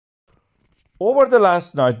Over the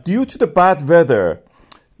last night, due to the bad weather,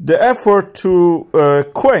 the effort to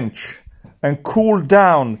quench and cool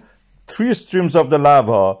down 3 streams of the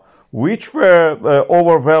lava, which were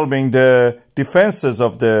overwhelming the defenses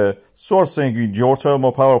of the Svartsengi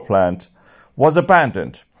geothermal power plant, was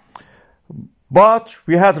abandoned. But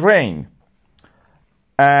we had rain.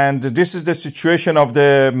 And this is the situation of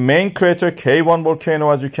the main crater, KayOne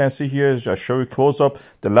volcano. As you can see here, I show you close up.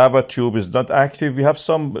 The lava tube is not active. We have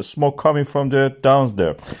some smoke coming from the downs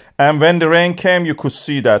there. And when the rain came, you could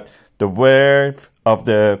see that the wave of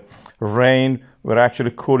the rain were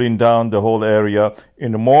actually cooling down the whole area.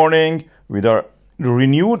 In the morning, with our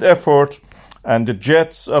renewed effort and the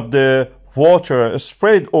jets of the water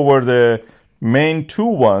sprayed over the main 2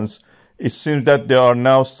 ones, it seems that they are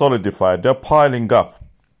now solidified. They're piling up.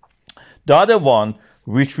 The other one,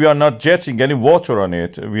 which we are not jetting any water on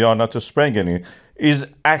it, we are not spraying any, is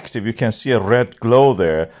active. You can see a red glow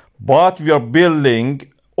there, but we are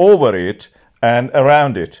building over it and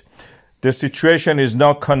around it. The situation is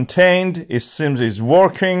now contained. It seems it's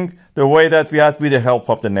working the way that we had with the help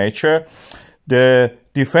of the nature. The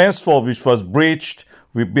defense wall, which was breached,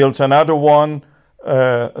 we built another one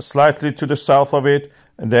slightly to the south of it,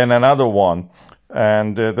 and then another one.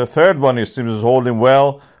 And the third one, it seems, is holding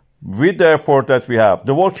well with the effort that we have.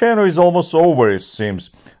 The volcano is almost over, it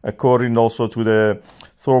seems, according also to the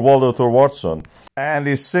Thorvaldur Thorvaldsson. And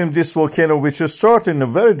it seems this volcano, which is started in a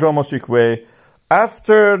very dramatic way,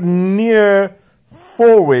 after near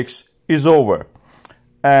 4 weeks is over.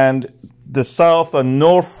 And the south and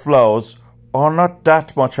north flows are not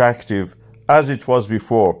that much active as it was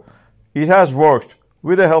before. It has worked.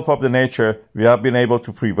 With the help of the nature, we have been able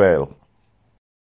to prevail.